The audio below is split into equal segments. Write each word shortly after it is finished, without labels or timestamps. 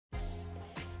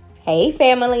Hey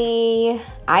family,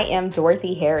 I am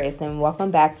Dorothy Harris and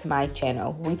welcome back to my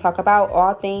channel. We talk about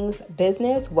all things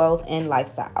business, wealth, and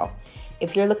lifestyle.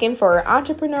 If you're looking for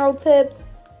entrepreneurial tips,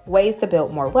 ways to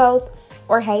build more wealth,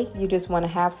 or hey, you just want to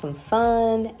have some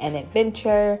fun and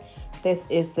adventure, this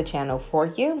is the channel for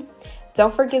you.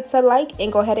 Don't forget to like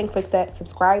and go ahead and click that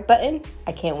subscribe button.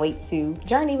 I can't wait to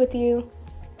journey with you.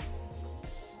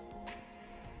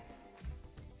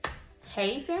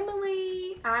 Hey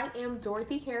family, I am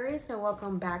Dorothy Harris and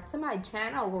welcome back to my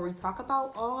channel where we talk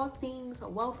about all things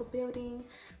wealth building,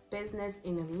 business,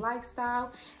 and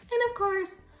lifestyle, and of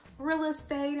course, real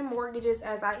estate and mortgages,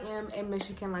 as I am a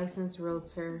Michigan licensed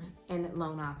realtor and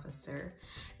loan officer.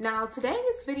 Now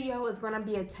today's video is going to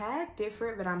be a tad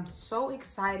different, but I'm so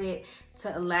excited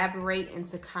to elaborate and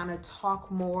to kind of talk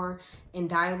more and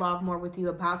dialogue more with you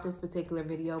about this particular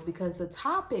video because the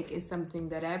topic is something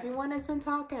that everyone has been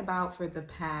talking about for the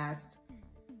past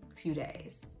few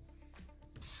days.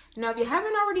 Now, if you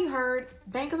haven't already heard,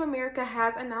 Bank of America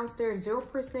has announced their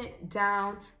 0%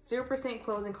 down, 0%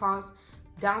 closing costs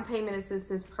down payment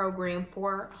assistance program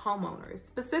for homeowners,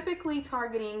 specifically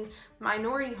targeting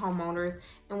minority homeowners,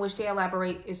 in which they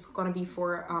elaborate is going to be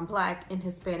for Black and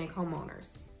Hispanic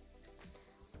homeowners.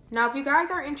 Now, if you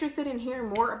guys are interested in hearing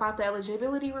more about the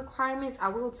eligibility requirements, I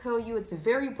will tell you it's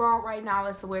very broad right now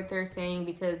as to what they're saying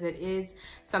because it is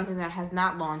something that has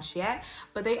not launched yet.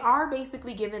 But they are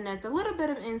basically giving us a little bit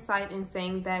of insight in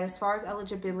saying that as far as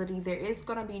eligibility, there is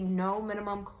going to be no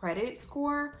minimum credit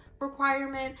score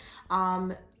requirement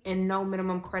and no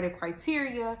minimum credit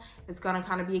criteria. It's going to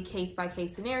kind of be a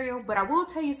case-by-case scenario, but I will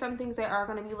tell you some things they are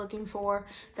going to be looking for.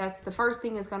 That's the first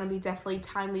thing is going to be definitely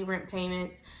timely rent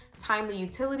payments, timely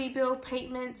utility bill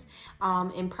payments,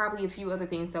 and probably a few other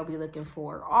things they'll be looking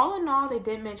for. All in all, they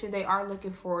did mention they are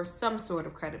looking for some sort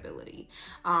of credibility.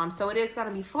 So it is going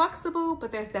to be flexible,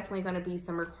 but there's definitely going to be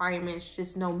some requirements,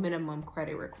 just no minimum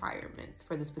credit requirements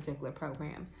for this particular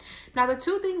program. Now, the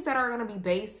two things that are going to be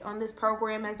based on this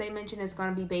program, as they mentioned, is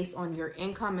going to be based on your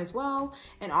income as well,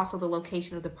 and also the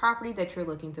location of the property that you're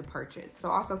looking to purchase. So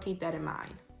also keep that in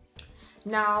mind.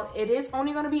 Now, it is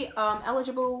only going to be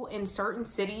eligible in certain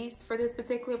cities for this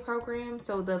particular program.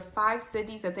 So the 5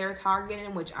 cities that they're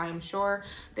targeting, which I am sure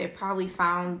they've probably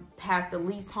found has the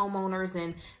least homeowners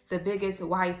and the biggest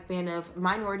wide span of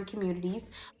minority communities.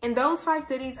 And those 5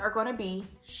 cities are going to be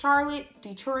Charlotte,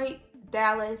 Detroit,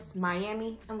 Dallas,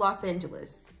 Miami, and Los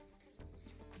Angeles.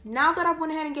 Now that I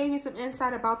went ahead and gave you some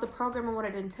insight about the program and what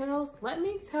it entails, let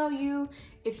me tell you,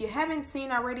 if you haven't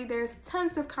seen already, there's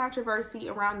tons of controversy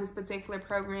around this particular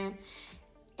program,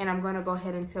 and I'm going to go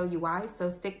ahead and tell you why, so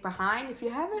stick behind. If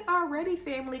you haven't already,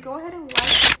 family, go ahead and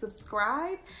like and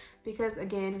subscribe, because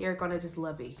again, you're going to just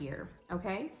love it here,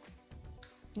 okay?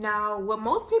 Now, what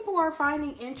most people are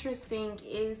finding interesting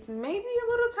is maybe a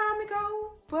little time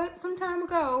ago, but some time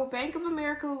ago, Bank of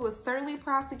America was certainly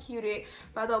prosecuted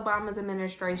by the Obama's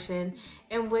administration,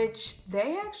 in which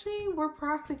they actually were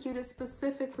prosecuted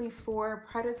specifically for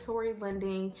predatory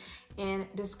lending and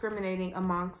discriminating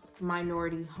amongst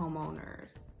minority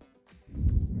homeowners.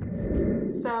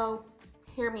 So,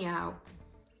 hear me out.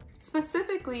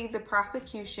 Specifically, the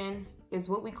prosecution is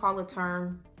what we call a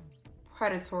term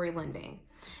predatory lending.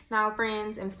 Now,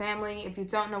 friends and family, if you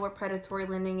don't know what predatory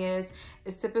lending is,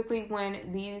 it's typically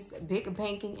when these big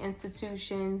banking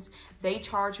institutions, they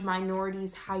charge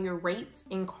minorities higher rates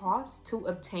and costs to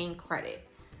obtain credit.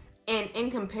 And in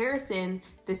comparison,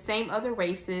 the same other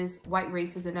races, white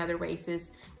races and other races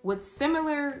with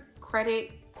similar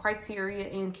credit criteria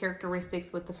and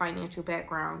characteristics with the financial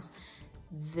backgrounds,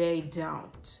 they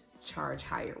don't charge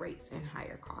higher rates and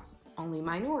higher costs, only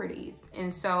minorities.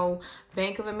 And so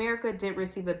Bank of America did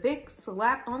receive a big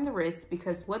slap on the wrist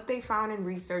because what they found in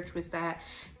research was that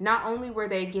not only were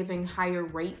they giving higher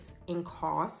rates and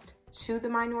cost to the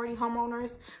minority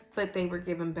homeowners, but they were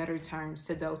giving better terms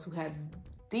to those who had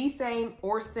the same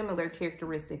or similar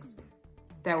characteristics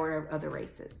that were of other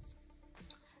races.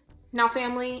 Now,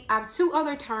 family, I have 2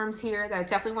 other terms here that I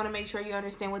definitely want to make sure you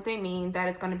understand what they mean. That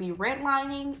is going to be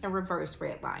redlining and reverse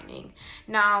redlining.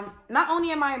 Now, not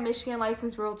only am I a Michigan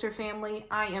licensed realtor, family,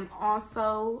 I am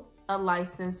also a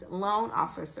licensed loan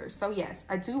officer. So yes,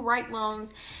 I do write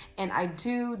loans and I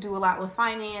do a lot with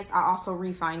finance. I also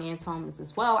refinance homes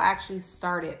as well. I actually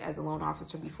started as a loan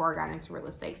officer before I got into real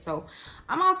estate. So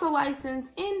I'm also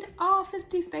licensed in all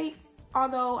 50 states,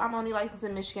 although I'm only licensed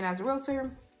in Michigan as a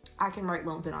realtor. I can write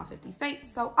loans in all 50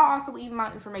 states. So I'll also leave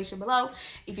my information below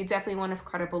if you definitely want a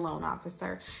credible loan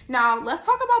officer. Now, let's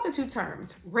talk about the 2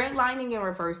 terms, redlining and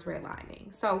reverse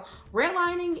redlining. So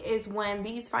redlining is when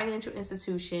these financial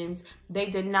institutions, they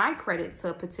deny credit to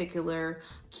a particular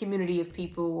community of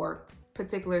people or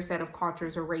particular set of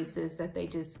cultures or races that they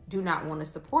just do not want to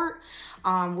support,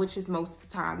 which is most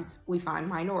times we find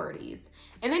minorities.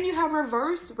 And then you have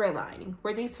reverse redlining,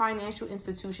 where these financial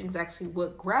institutions actually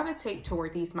would gravitate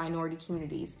toward these minority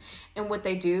communities. And what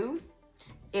they do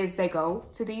is they go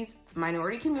to these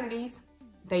minority communities,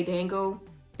 they dangle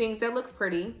things that look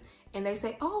pretty, and they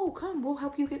say, oh, come, we'll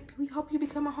help you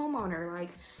become a homeowner. Like,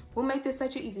 we'll make this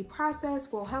such an easy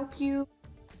process, we'll help you.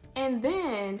 And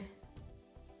then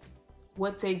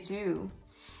what they do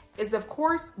is, of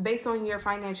course, based on your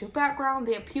financial background,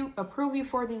 they approve you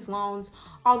for these loans,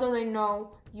 although they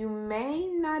know you may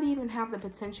not even have the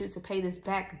potential to pay this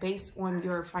back based on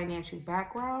your financial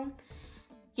background.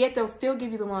 Yet they'll still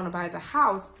give you the loan to buy the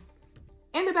house,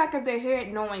 in the back of their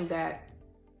head, knowing that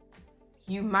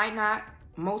you might not,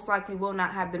 most likely will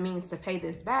not have the means to pay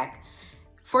this back,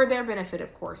 for their benefit,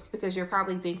 of course, because you're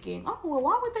probably thinking, oh, well,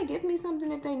 why would they give me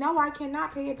something if they know I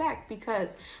cannot pay it back?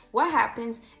 Because what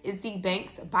happens is these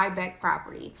banks buy back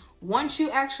property. Once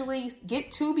you actually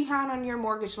get too behind on your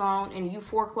mortgage loan and you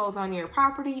foreclose on your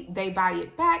property, they buy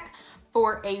it back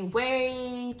for a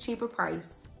way cheaper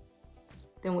price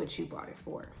than what you bought it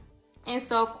for. And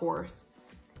so, of course,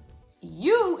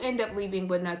 you end up leaving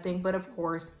with nothing, but of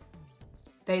course,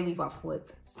 they leave off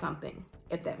with something,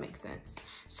 if that makes sense.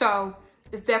 So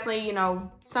it's definitely, you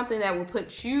know, something that will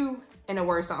put you in a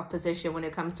worse off position when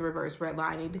it comes to reverse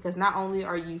redlining, because not only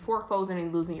are you foreclosing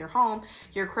and losing your home,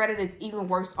 your credit is even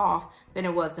worse off than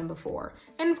it was before.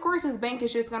 And of course, this bank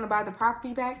is just going to buy the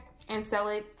property back and sell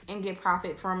it and get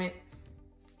profit from it,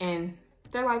 and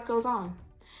their life goes on.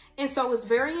 And so it's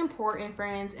very important,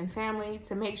 friends and family,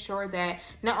 to make sure that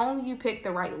not only you pick the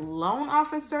right loan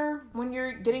officer when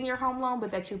you're getting your home loan,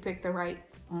 but that you pick the right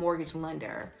mortgage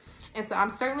lender. And so I'm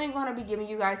certainly going to be giving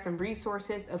you guys some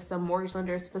resources of some mortgage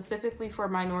lenders specifically for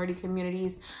minority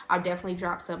communities. I'll definitely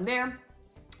drop some there.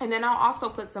 And then I'll also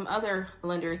put some other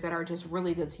lenders that are just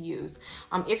really good to use.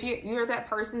 If you're that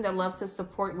person that loves to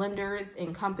support lenders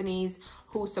and companies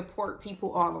who support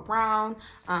people all around,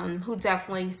 who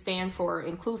definitely stand for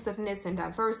inclusiveness and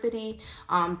diversity,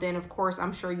 then of course,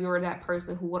 I'm sure you're that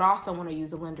person who would also want to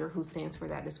use a lender who stands for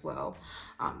that as well.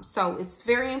 So it's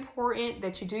very important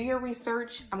that you do your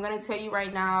research. I'm going to tell you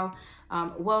right now,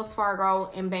 Wells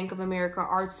Fargo and Bank of America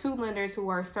are two lenders who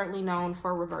are certainly known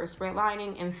for reverse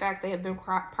redlining. In fact, they have been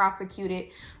prosecuted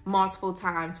multiple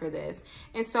times for this.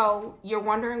 And so you're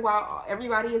wondering why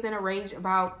everybody is in a rage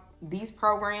about these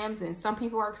programs, and some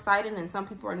people are excited and some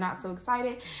people are not so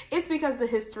excited. It's because the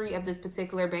history of this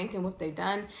particular bank and what they've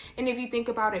done. And if you think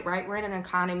about it, right, we're in an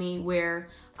economy where,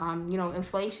 you know,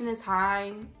 inflation is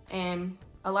high, and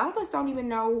a lot of us don't even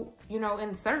know, you know,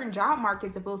 in certain job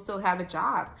markets, if we'll still have a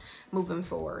job moving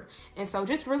forward. And so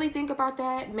just really think about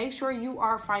that. Make sure you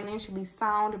are financially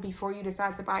sound before you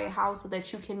decide to buy a house so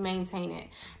that you can maintain it.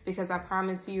 Because I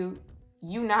promise you,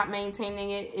 you not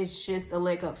maintaining it is just a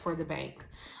leg up for the bank.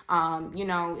 You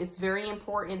know, it's very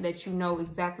important that you know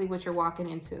exactly what you're walking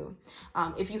into.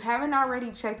 If you haven't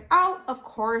already checked out, of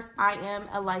course, I am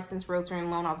a licensed realtor and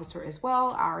loan officer as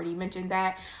well. I already mentioned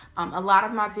that. A lot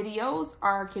of my videos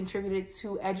are contributed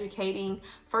to educating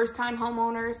first-time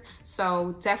homeowners.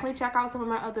 So definitely check out some of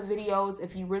my other videos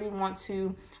if you really want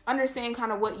to understand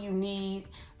kind of what you need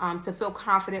to feel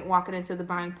confident walking into the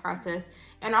buying process,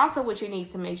 and also what you need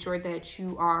to make sure that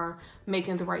you are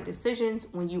making the right decisions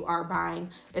when you are buying,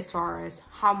 as far as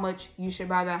how much you should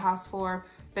buy that house for,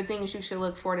 the things you should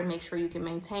look for to make sure you can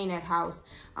maintain that house,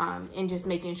 and just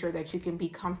making sure that you can be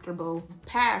comfortable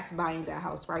past buying that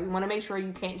house, right? You want to make sure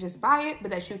you can't just buy it, but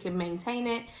that you can maintain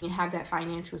it and have that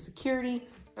financial security.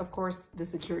 Of course, the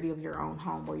security of your own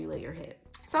home where you lay your head.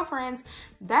 So friends,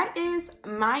 that is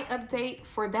my update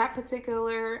for that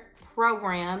particular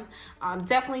program.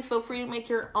 Definitely feel free to make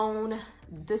your own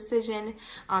decision.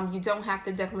 You don't have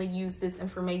to definitely use this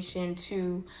information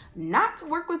to not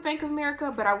work with Bank of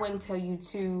America, but I wouldn't tell you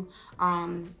to,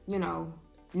 you know,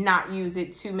 not use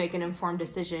it to make an informed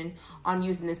decision on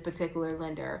using this particular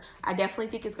lender. I definitely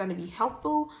think it's going to be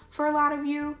helpful for a lot of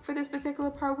you for this particular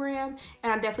program.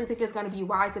 And I definitely think it's going to be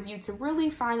wise of you to really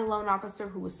find a loan officer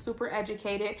who is super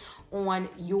educated on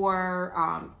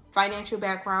your financial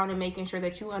background and making sure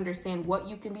that you understand what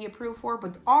you can be approved for,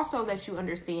 but also that you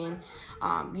understand,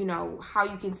 you know, how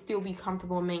you can still be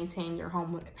comfortable and maintain your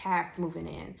home past moving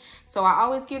in. So I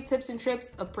always give tips and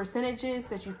tricks of percentages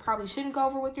that you probably shouldn't go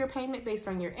over with your payment based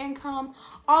on your income,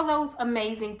 all those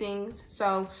amazing things.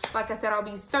 So like I said, I'll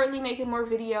be certainly making more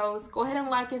videos. Go ahead and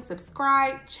like and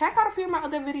subscribe. Check out a few of my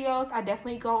other videos. I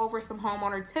definitely go over some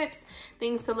homeowner tips,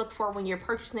 things to look for when you're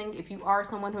purchasing, if you are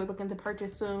someone who is looking to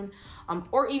purchase soon,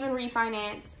 or even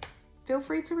refinance. feel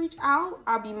free to reach out.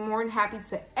 I'll be more than happy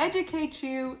to educate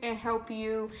you and help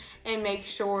you and make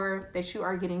sure that you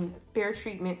are getting fair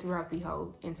treatment throughout the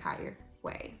whole entire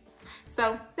way.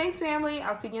 So thanks, family.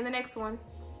 I'll see you in the next one.